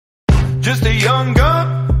Just a young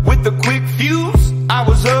gun with a quick fuse. I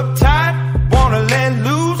was uptight, wanna let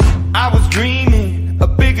loose. I was dreaming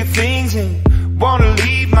of bigger things and wanna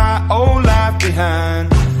leave my old life behind.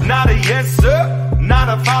 Not a yes sir, not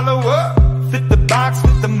a follower. Fit the box,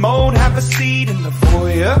 fit the mold, have a seat in the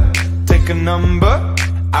foyer. Take a number.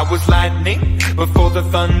 I was lightning before the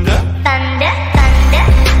thunder. Thunder, thunder,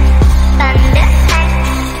 thunder,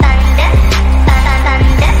 thunder, thunder,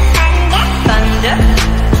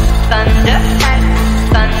 thunder,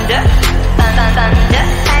 thunder, thunder, thunder,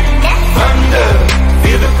 thunder,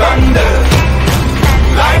 feel the thunder.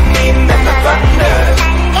 Lightning and the thunder.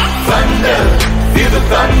 Thunder, feel the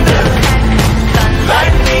thunder.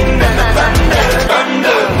 Lightning and the thunder.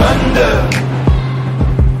 Thunder, thunder,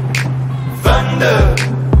 thunder.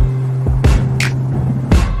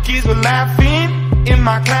 Kids were laughing in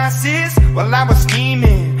my classes while I was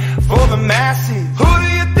scheming for the masses. Who do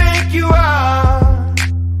you think you are?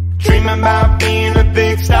 Dreaming about being a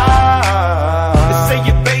big star. They say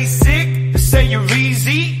you're basic, they say you're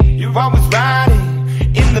easy. You're always riding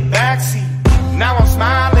in the backseat. Now I'm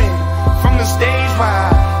smiling from the stage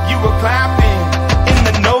while you were clapping in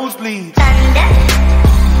the nosebleeds. thunder,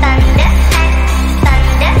 thunder,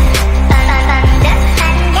 thunder,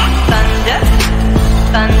 thunder,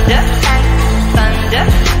 thunder, thunder,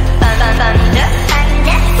 thunder, thunder,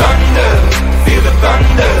 thunder, feel the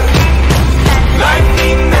thunder.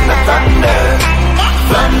 Lightning and the thunder.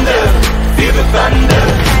 Thunder, feel the thunder.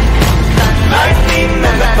 Lightning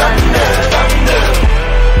and the thunder. Thunder.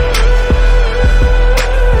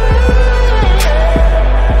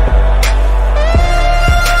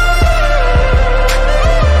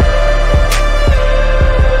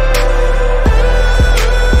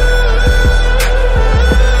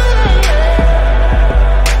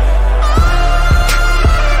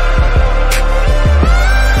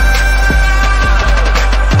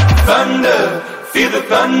 Thunder, feel the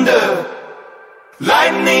thunder.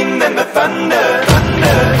 Lightning and the thunder.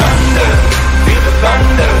 Thunder, thunder, feel the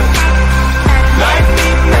thunder.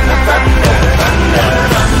 Lightning and the thunder. Thunder,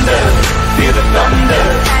 thunder, feel the thunder.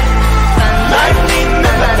 Lightning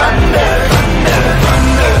and the thunder. Thunder,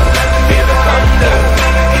 thunder, feel the thunder.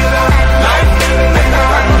 Lightning and the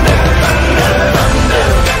thunder. Thunder, thunder,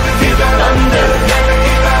 feel the thunder.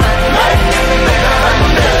 Lightning and the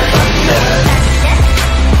thunder. Thunder.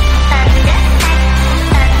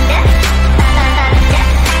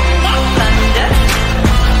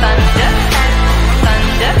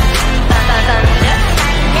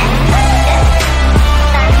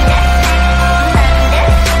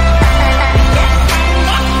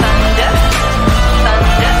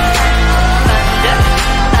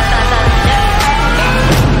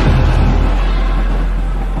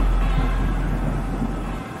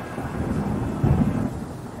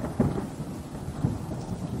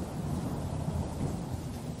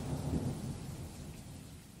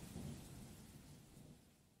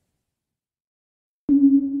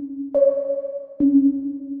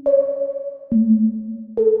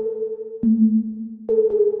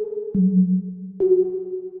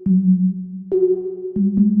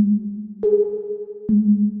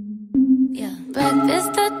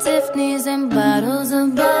 Breakfast at Tiffany's and bottles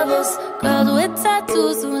of bubbles. Girls with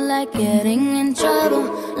tattoos who like getting in trouble.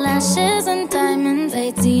 Lashes and diamonds,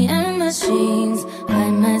 ATM machines. Buy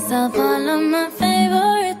myself all of my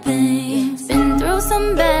favorite things. Been through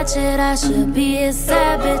some bad shit, I should be a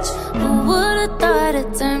savage. Who would've thought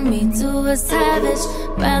it turned me to a savage?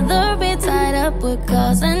 Rather be tied up with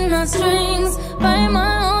calls and no strings. Write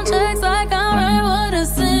my own checks like I write what I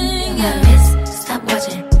sing. Yeah, miss, stop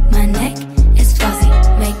watching. My neck is flossy,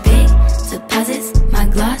 make big deposits. My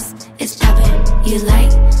gloss is popping. You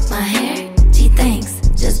like my hair? Gee, thanks,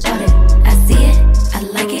 just bought it. I see it, I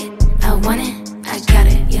like it, I want it, I got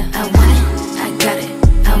it. Yeah, I want it, I got it,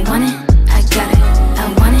 I want it, I got it, I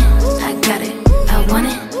want it, I got it, I want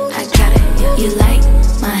it, I got it. Yeah. You like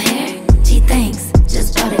my hair? Gee, thanks,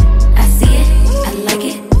 just bought it. I see it, I like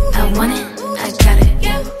it, I want it, I got it.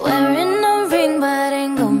 Yeah. Wearing a ring, but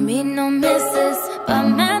ain't gon' be no misses. But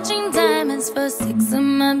matching diamonds for 6 of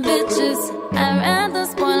my bitches. I'd rather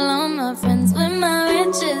spoil all my friends with my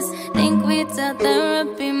riches. Think retail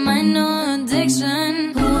therapy, my new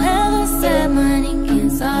addiction. Whoever said money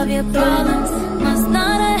can't solve your problems must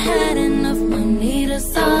not have had enough money to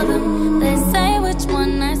solve them. They say which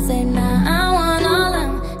one, I say nah, I want all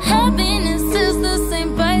of them. Happiness is the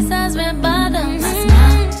same price as red bottoms. My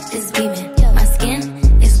smile is beaming, my skin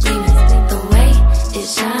is gleaming. The way it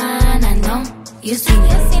shine, I know you seen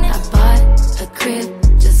it. I bought a crib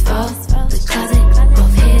just for the closet,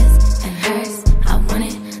 both his and hers. I want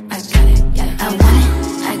it, I got it. I want it,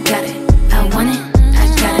 I got it. I want it, I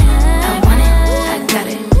got it. I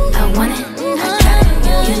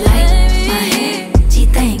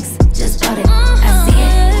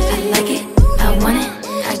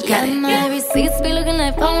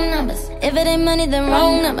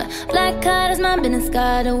Black card is my business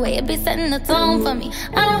card, the way it be setting the tone for me.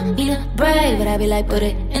 I don't need a brag, but I be like, put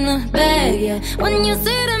it in the bag, yeah. When you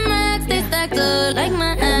see the max, they stacked up like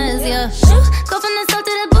my ass, yeah. Shoot, go from the south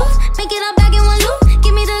to the booth, make it all back in one loop.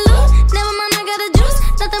 Give me the loot, never mind, I got the juice.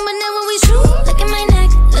 Nothing but never we shoot. Look at my neck,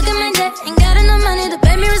 look at my neck. Ain't got enough money to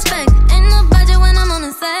pay me respect. Ain't no budget when I'm on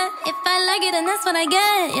the set. If I like it, then that's what I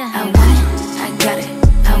get, yeah. I want it, I got it.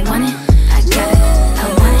 I want it, I got it. I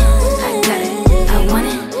want it, I got it. I want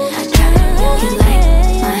it, I got it. You like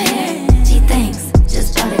my hair? Gee, thanks,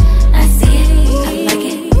 just bought it. I see it, I like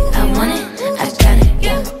it. I want it, I got it,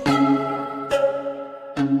 yeah.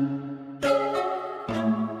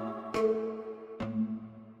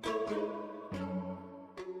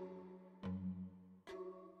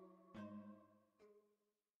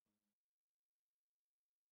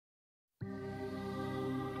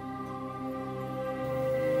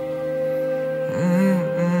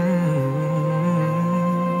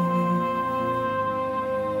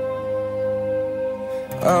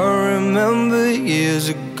 I remember years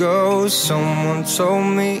ago, someone told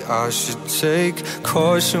me I should take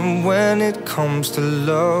caution when it comes to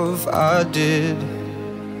love. I did.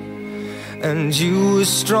 And you were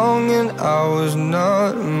strong and I was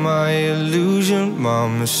not. My illusion, my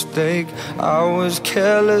mistake. I was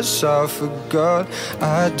careless, I forgot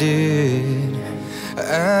I did.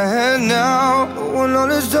 And now, when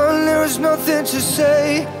all is done, there is nothing to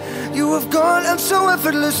say. You have gone and so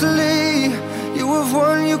effortlessly. You have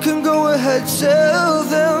won, you can go ahead, tell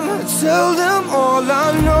them all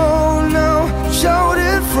I know now. Shout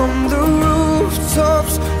it from the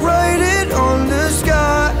rooftops, write it on the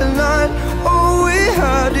skyline. All we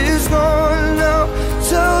had is gone now.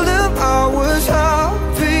 Tell them I was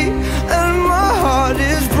happy and my heart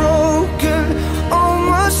is broken. All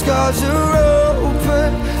my scars are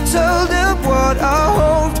open. Tell them what I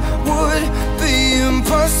hoped would be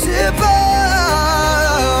impossible.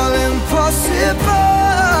 Impossible.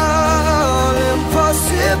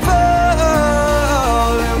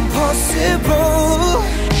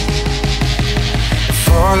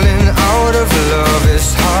 Falling out of love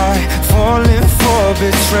is high. Falling for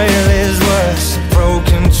betrayal is worse.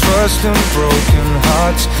 Broken trust and broken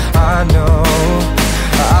hearts. I know,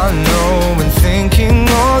 and thinking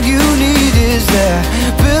all you need is that.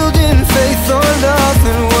 Building faith on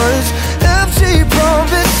nothing words. Empty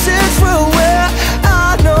promises will wear.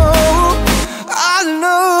 I know,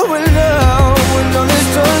 and now when all is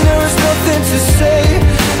done, there is nothing to say.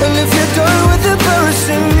 And if you're done with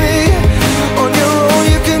embarrassing me on your own,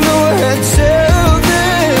 you can go ahead, tell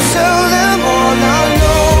them all I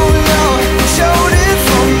know now. Shout it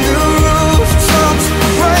from the rooftops,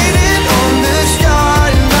 write it on the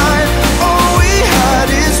skyline. All we had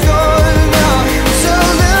is gone now. Tell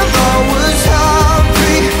them I was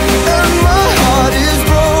happy and my heart is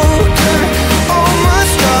broken. All my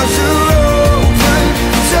scars are open.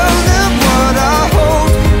 Tell them what I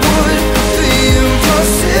hoped would be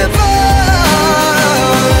impossible.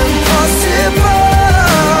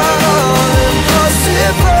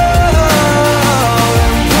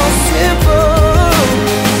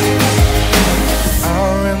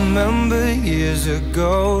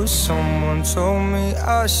 Someone told me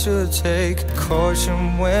I should take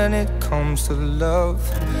caution when it comes to love.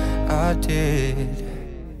 I did.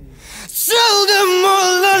 Tell them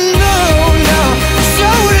all I know now.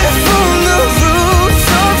 Shout it from the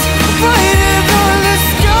rooftops, write it on the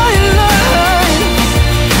skyline.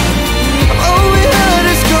 All we had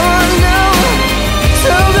is gone now.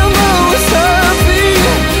 Tell them I was happy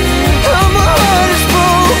and my heart is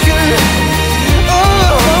broken.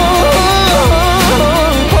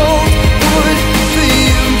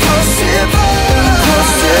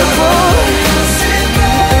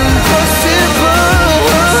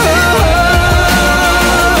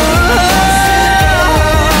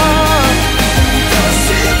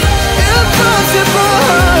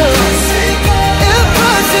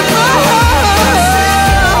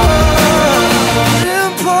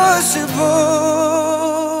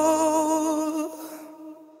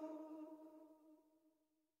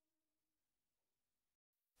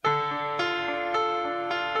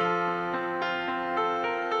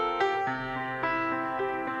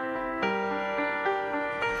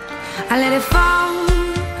 I let it fall.